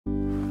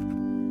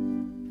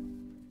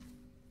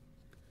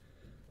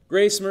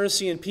Grace,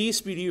 mercy, and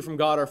peace be to you from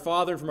God our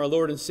Father and from our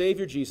Lord and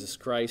Savior, Jesus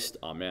Christ.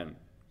 Amen.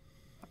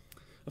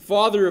 A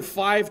father of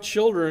 5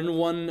 children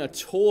won a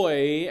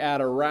toy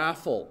at a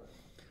raffle.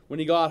 When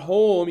he got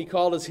home, he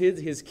called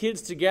his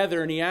kids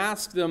together and he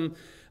asked them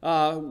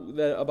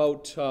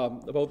about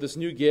this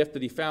new gift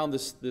that he found,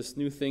 this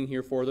new thing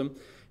here for them. And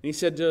he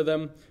said to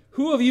them,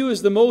 "Who of you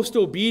is the most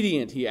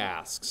obedient?" he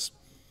asks.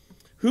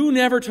 "Who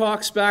never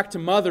talks back to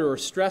mother or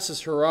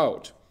stresses her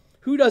out?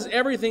 Who does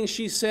everything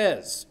she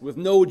says with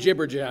no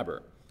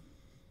jibber-jabber?"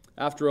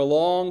 After a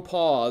long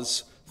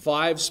pause,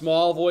 5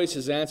 small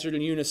voices answered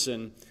in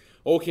unison,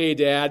 "Okay,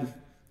 Dad,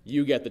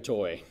 you get the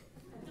toy."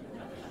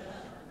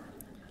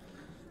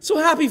 So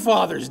happy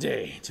Father's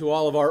Day to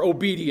all of our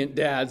obedient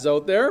dads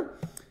out there.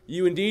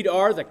 You indeed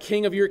are the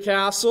king of your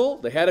castle,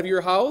 the head of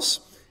your house,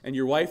 and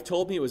your wife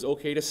told me it was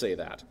okay to say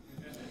that.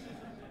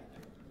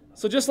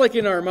 So just like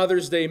in our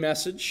Mother's Day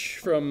message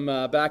from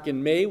back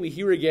in May, we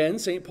hear again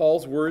St.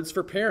 Paul's words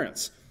for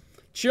parents.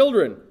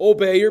 "Children,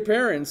 obey your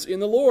parents in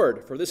the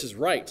Lord, for this is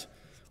right.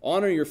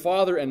 Honor your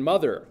father and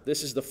mother.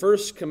 This is the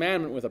first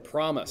commandment with a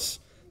promise,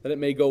 that it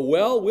may go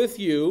well with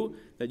you,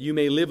 that you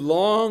may live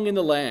long in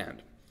the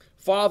land.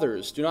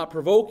 Fathers, do not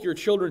provoke your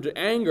children to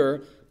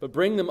anger, but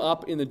bring them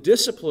up in the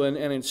discipline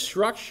and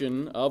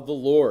instruction of the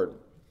Lord."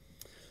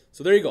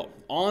 So there you go.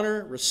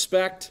 Honor,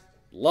 respect,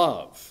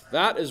 love.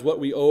 That is what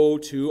we owe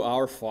to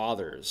our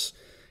fathers.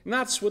 And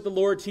that's what the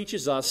Lord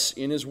teaches us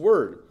in His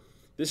Word.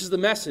 This is the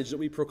message that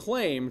we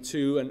proclaim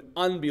to an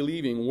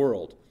unbelieving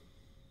world.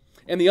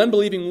 And the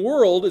unbelieving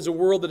world is a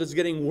world that is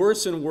getting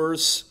worse and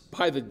worse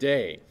by the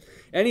day.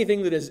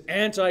 Anything that is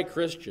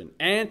anti-Christian,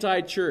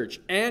 anti-church,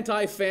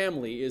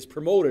 anti-family is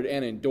promoted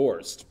and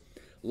endorsed.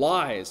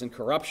 Lies and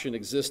corruption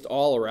exist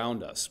all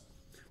around us.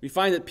 We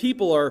find that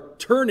people are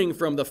turning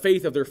from the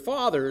faith of their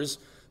fathers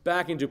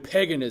back into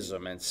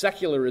paganism and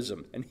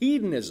secularism and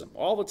hedonism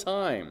all the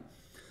time.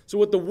 So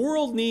what the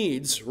world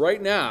needs right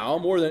now,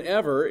 more than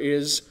ever,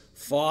 is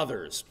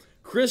fathers.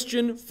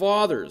 Christian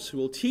fathers who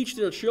will teach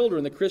their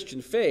children the Christian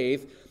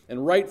faith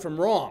and right from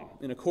wrong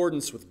in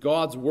accordance with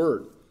God's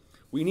Word.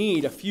 We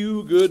need a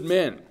few good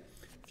men.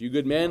 A few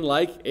good men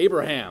like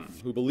Abraham,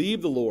 who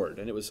believed the Lord,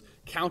 and it was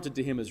counted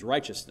to him as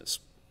righteousness.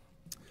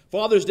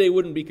 Father's Day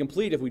wouldn't be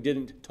complete if we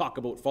didn't talk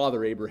about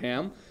Father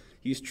Abraham.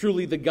 He's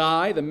truly the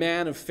guy, the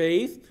man of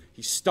faith.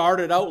 He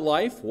started out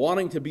life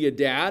wanting to be a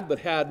dad, but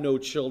had no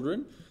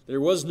children. There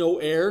was no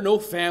heir, no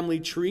family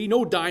tree,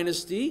 no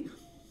dynasty.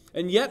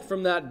 And yet,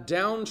 from that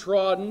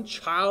downtrodden,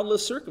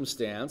 childless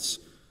circumstance,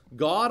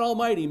 God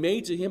Almighty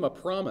made to him a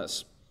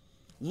promise.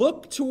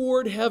 "Look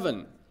toward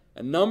heaven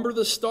and number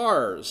the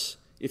stars,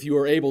 if you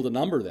are able to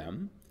number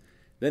them."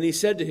 Then he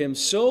said to him,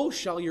 "So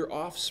shall your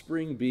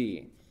offspring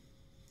be."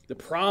 The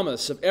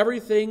promise of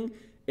everything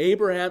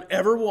Abraham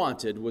ever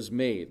wanted was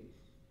made.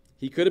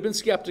 He could have been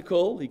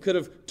skeptical. He could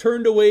have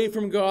turned away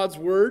from God's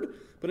word,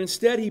 but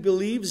instead he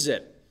believes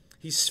it.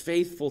 He's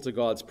faithful to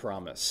God's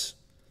promise.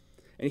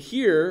 And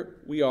here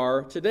we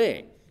are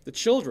today, the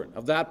children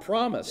of that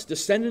promise,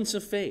 descendants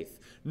of faith,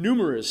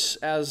 numerous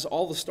as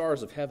all the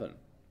stars of heaven.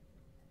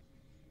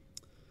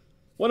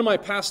 One of my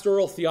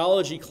pastoral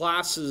theology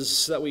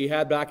classes that we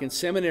had back in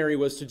seminary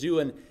was to do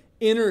an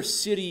inner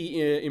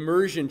city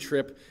immersion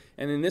trip,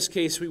 and in this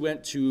case we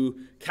went to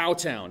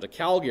Cowtown, to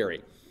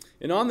Calgary.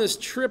 And on this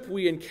trip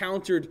we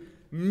encountered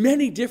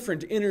many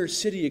different inner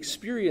city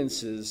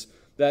experiences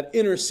that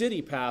inner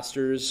city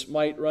pastors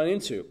might run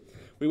into.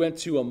 We went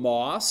to a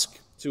mosque,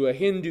 to a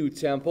Hindu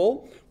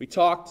temple, we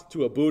talked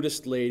to a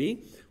Buddhist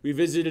lady, we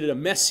visited a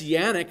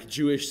Messianic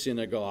Jewish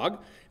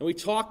synagogue, and we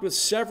talked with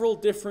several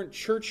different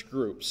church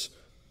groups.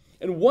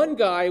 And one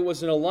guy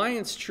was an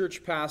Alliance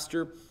Church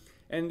pastor,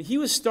 and he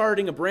was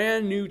starting a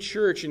brand new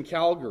church in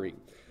Calgary.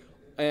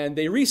 And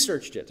they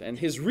researched it, and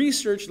his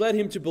research led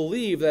him to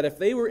believe that if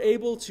they were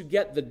able to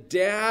get the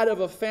dad of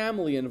a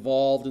family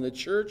involved in the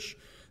church,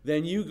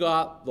 then you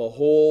got the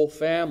whole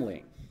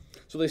family.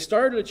 So they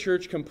started a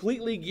church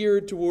completely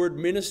geared toward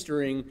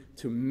ministering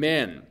to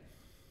men.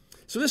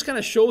 So this kind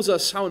of shows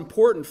us how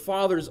important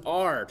fathers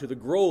are to the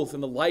growth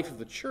and the life of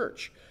the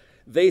church.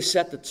 They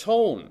set the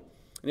tone.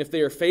 And if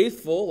they are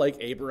faithful, like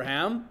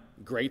Abraham,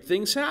 great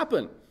things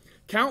happen.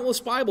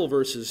 Countless Bible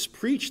verses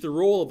preach the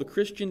role of the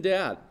Christian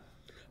dad.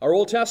 Our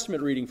Old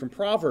Testament reading from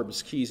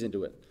Proverbs keys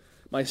into it.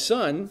 "My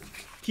son,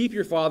 keep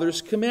your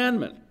father's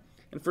commandment,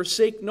 and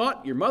forsake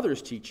not your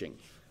mother's teaching.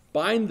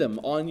 Bind them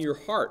on your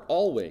heart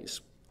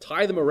always.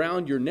 Tie them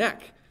around your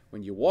neck.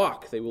 When you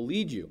walk, they will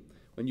lead you.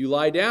 When you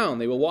lie down,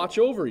 they will watch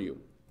over you.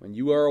 When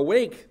you are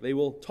awake, they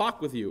will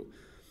talk with you.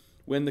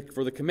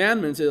 For the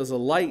commandments is a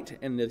light,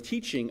 and the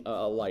teaching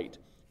a light,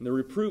 and the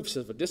reproofs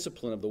of a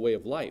discipline of the way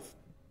of life."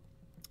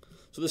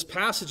 So this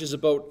passage is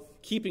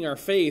about keeping our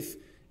faith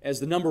as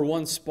the number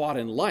one spot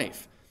in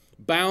life,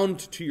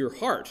 bound to your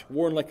heart,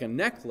 worn like a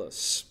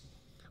necklace.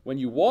 When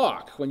you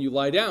walk, when you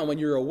lie down, when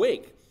you're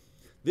awake.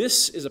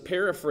 This is a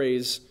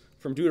paraphrase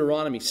from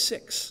Deuteronomy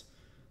 6,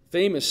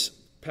 famous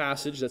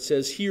passage that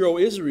says, "Hear, O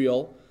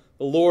Israel,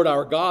 the Lord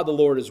our God, the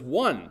Lord is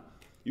one.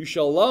 You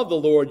shall love the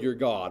Lord your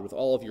God with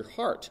all of your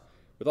heart,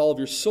 with all of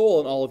your soul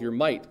and all of your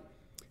might.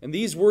 And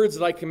these words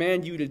that I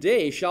command you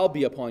today shall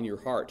be upon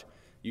your heart.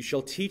 You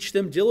shall teach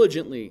them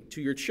diligently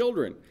to your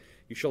children.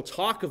 You shall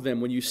talk of them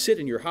when you sit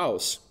in your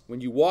house,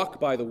 when you walk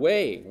by the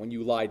way, when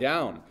you lie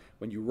down,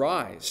 when you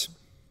rise.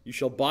 You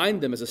shall bind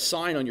them as a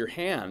sign on your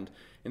hand,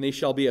 and they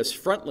shall be as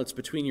frontlets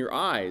between your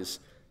eyes.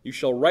 You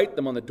shall write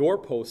them on the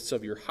doorposts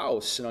of your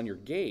house and on your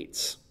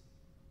gates.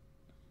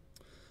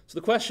 So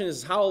the question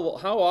is, how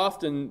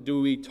often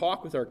do we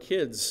talk with our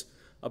kids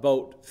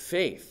about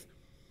faith?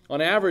 On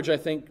average, I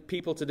think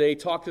people today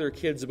talk to their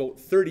kids about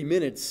 30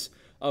 minutes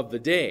of the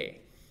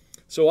day.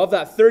 So of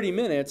that 30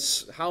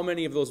 minutes, how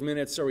many of those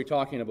minutes are we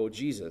talking about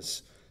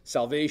Jesus?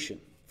 Salvation,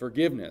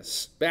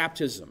 forgiveness,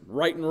 baptism,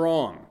 right and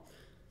wrong.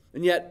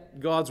 And yet,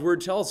 God's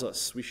Word tells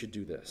us we should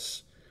do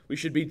this. We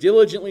should be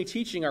diligently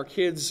teaching our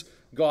kids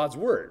God's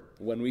Word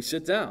when we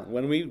sit down,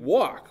 when we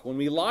walk, when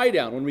we lie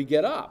down, when we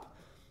get up,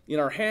 in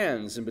our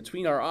hands and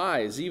between our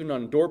eyes, even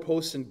on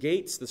doorposts and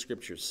gates, the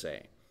Scriptures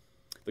say.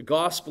 The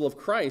gospel of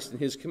Christ and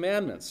His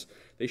commandments,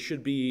 they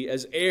should be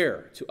as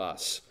air to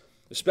us,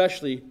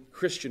 especially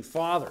Christian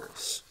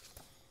fathers.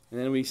 And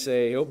then we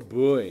say, oh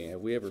boy, have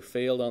we ever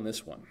failed on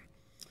this one.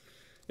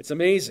 It's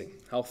amazing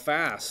how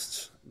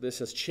fast this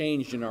has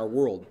changed in our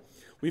world.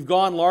 We've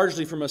gone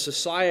largely from a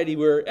society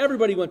where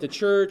everybody went to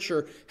church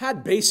or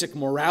had basic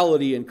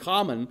morality in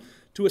common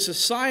to a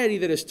society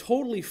that is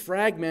totally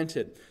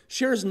fragmented,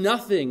 shares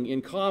nothing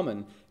in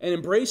common, and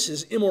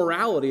embraces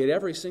immorality at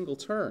every single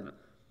turn.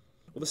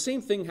 Well, the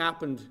same thing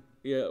happened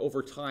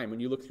over time when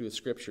you look through the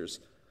Scriptures.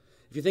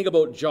 If you think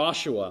about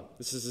Joshua,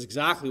 this is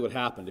exactly what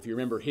happened. If you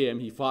remember him,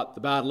 he fought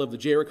the battle of the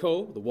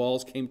Jericho. The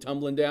walls came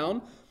tumbling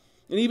down.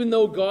 And even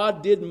though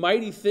God did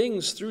mighty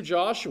things through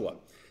Joshua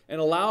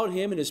and allowed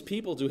him and his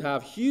people to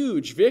have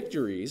huge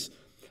victories,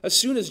 as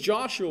soon as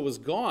Joshua was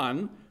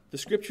gone, the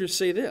Scriptures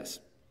say this: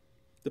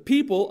 the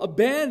people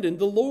abandoned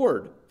the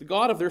Lord, the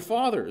God of their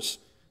fathers,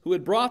 who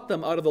had brought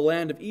them out of the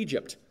land of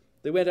Egypt.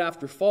 They went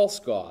after false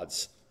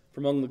gods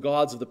from among the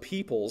gods of the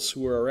peoples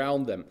who were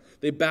around them.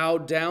 They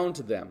bowed down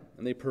to them,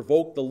 and they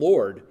provoked the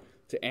Lord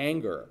to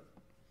anger.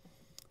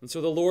 And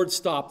so the Lord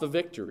stopped the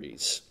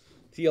victories.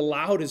 He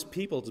allowed His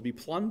people to be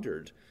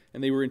plundered,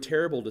 and they were in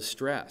terrible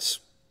distress.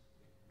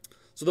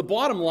 So the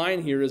bottom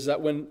line here is that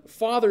when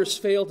fathers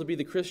fail to be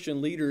the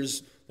Christian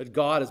leaders that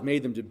God has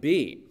made them to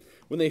be,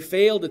 when they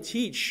fail to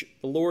teach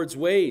the Lord's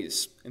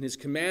ways and His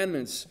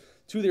commandments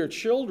to their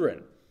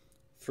children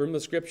from the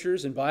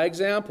Scriptures and by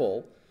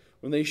example,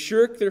 when they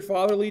shirk their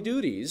fatherly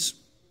duties,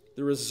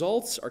 the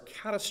results are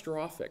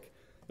catastrophic.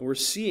 And we're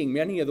seeing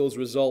many of those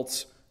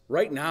results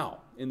right now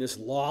in this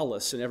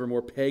lawless and ever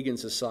more pagan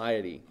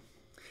society.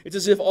 It's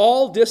as if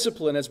all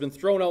discipline has been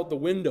thrown out the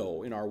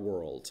window in our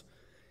world.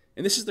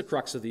 And this is the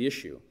crux of the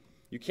issue.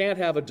 You can't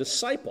have a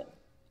disciple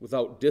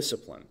without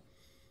discipline.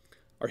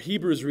 Our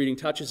Hebrews reading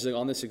touches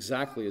on this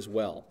exactly as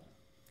well.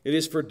 It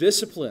is for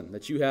discipline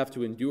that you have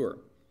to endure.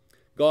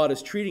 God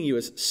is treating you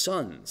as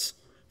sons.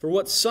 For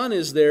what son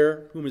is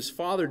there whom his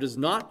father does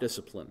not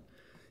discipline?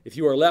 If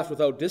you are left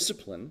without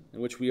discipline, in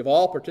which we have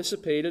all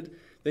participated,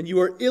 then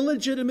you are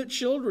illegitimate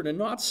children and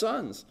not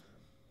sons.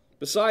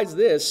 Besides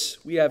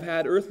this, we have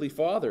had earthly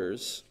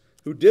fathers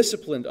who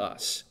disciplined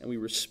us, and we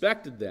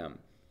respected them.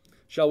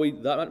 Shall we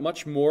that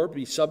much more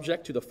be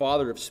subject to the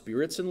Father of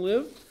spirits and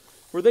live?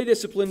 For they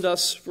disciplined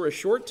us for a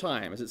short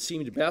time, as it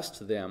seemed best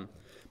to them,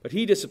 but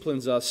He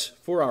disciplines us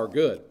for our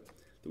good,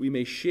 that we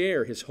may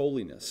share His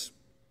holiness.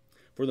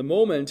 For the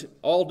moment,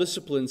 all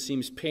discipline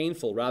seems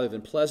painful rather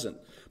than pleasant,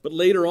 but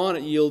later on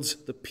it yields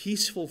the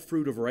peaceful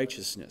fruit of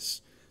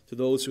righteousness to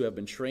those who have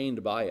been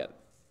trained by it.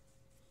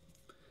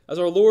 As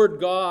our Lord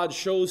God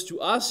shows to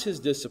us His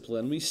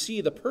discipline, we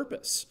see the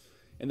purpose.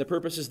 And the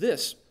purpose is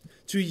this: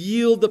 to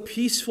yield the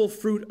peaceful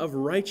fruit of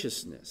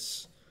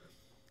righteousness.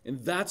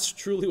 And that's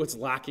truly what's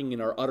lacking in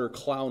our utter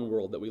clown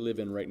world that we live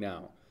in right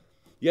now.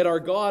 Yet our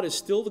God is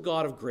still the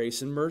God of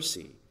grace and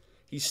mercy.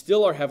 He's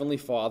still our Heavenly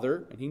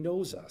Father, and He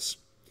knows us.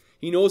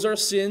 He knows our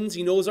sins,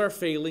 He knows our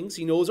failings,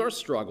 He knows our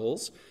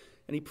struggles,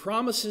 and He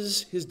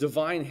promises His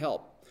divine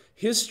help,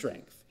 His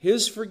strength,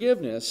 His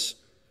forgiveness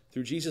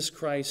through Jesus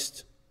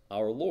Christ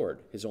our Lord,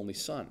 His only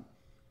Son.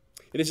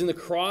 It is in the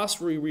cross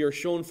where we are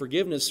shown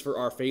forgiveness for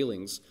our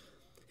failings.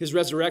 His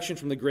resurrection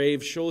from the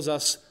grave shows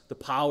us the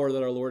power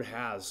that our Lord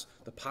has,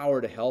 the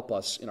power to help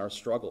us in our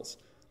struggles.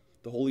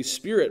 The Holy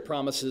Spirit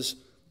promises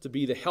to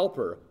be the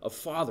helper of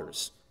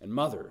fathers and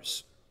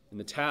mothers in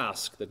the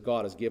task that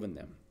God has given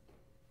them.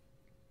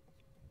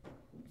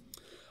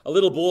 A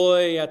little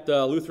boy at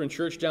the Lutheran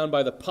church down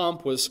by the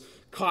pump was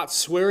caught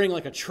swearing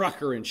like a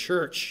trucker in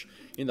church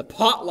in the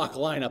potluck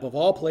lineup of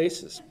all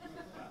places.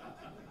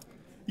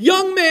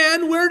 "Young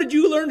man, where did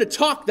you learn to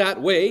talk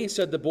that way?"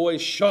 said the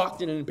boy's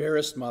shocked and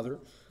embarrassed mother.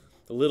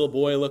 The little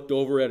boy looked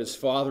over at his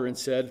father and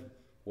said,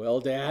 "Well,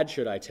 Dad,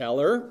 should I tell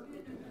her?"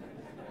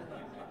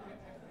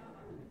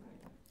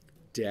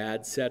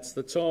 Dad sets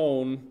the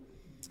tone.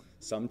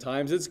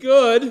 Sometimes it's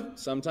good,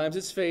 sometimes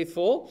it's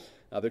faithful,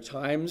 other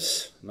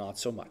times not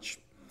so much.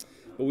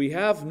 But we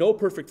have no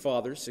perfect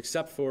fathers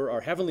except for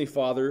our Heavenly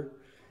Father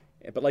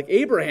But like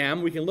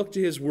Abraham, we can look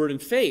to his word in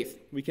faith.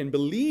 We can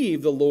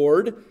believe the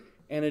Lord,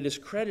 and it is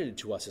credited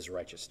to us as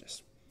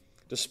righteousness.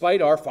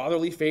 Despite our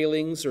fatherly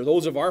failings or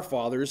those of our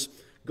fathers,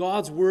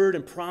 God's word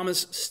and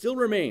promise still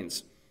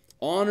remains.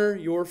 Honor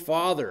your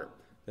father,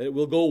 that it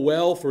will go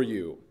well for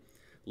you.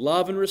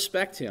 Love and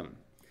respect him.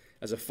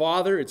 As a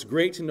father, it's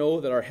great to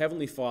know that our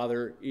Heavenly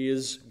Father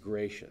is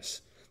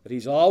gracious, that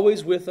he's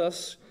always with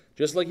us,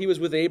 just like he was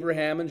with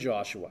Abraham and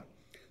Joshua,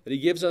 that he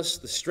gives us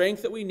the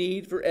strength that we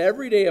need for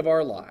every day of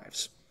our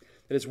lives,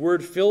 that his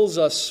word fills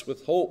us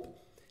with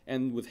hope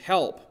and with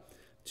help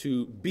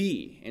to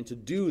be and to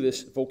do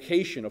this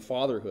vocation of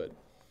fatherhood.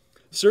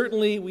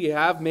 Certainly we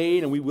have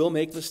made and we will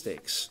make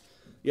mistakes,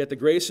 yet the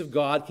grace of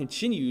God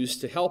continues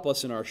to help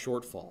us in our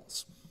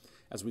shortfalls.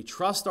 As we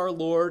trust our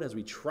Lord, as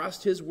we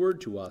trust his word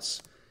to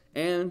us,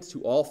 and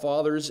to all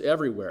fathers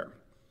everywhere.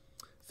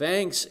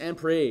 Thanks and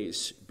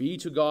praise be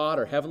to God,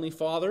 our Heavenly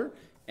Father,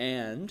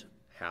 and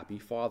happy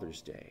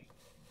Father's Day.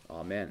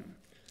 Amen.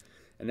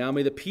 And now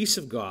may the peace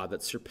of God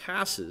that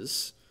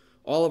surpasses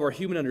all of our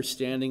human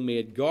understanding, may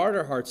it guard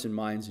our hearts and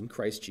minds in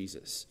Christ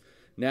Jesus,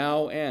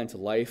 now and to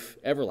life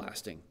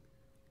everlasting.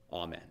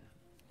 Amen.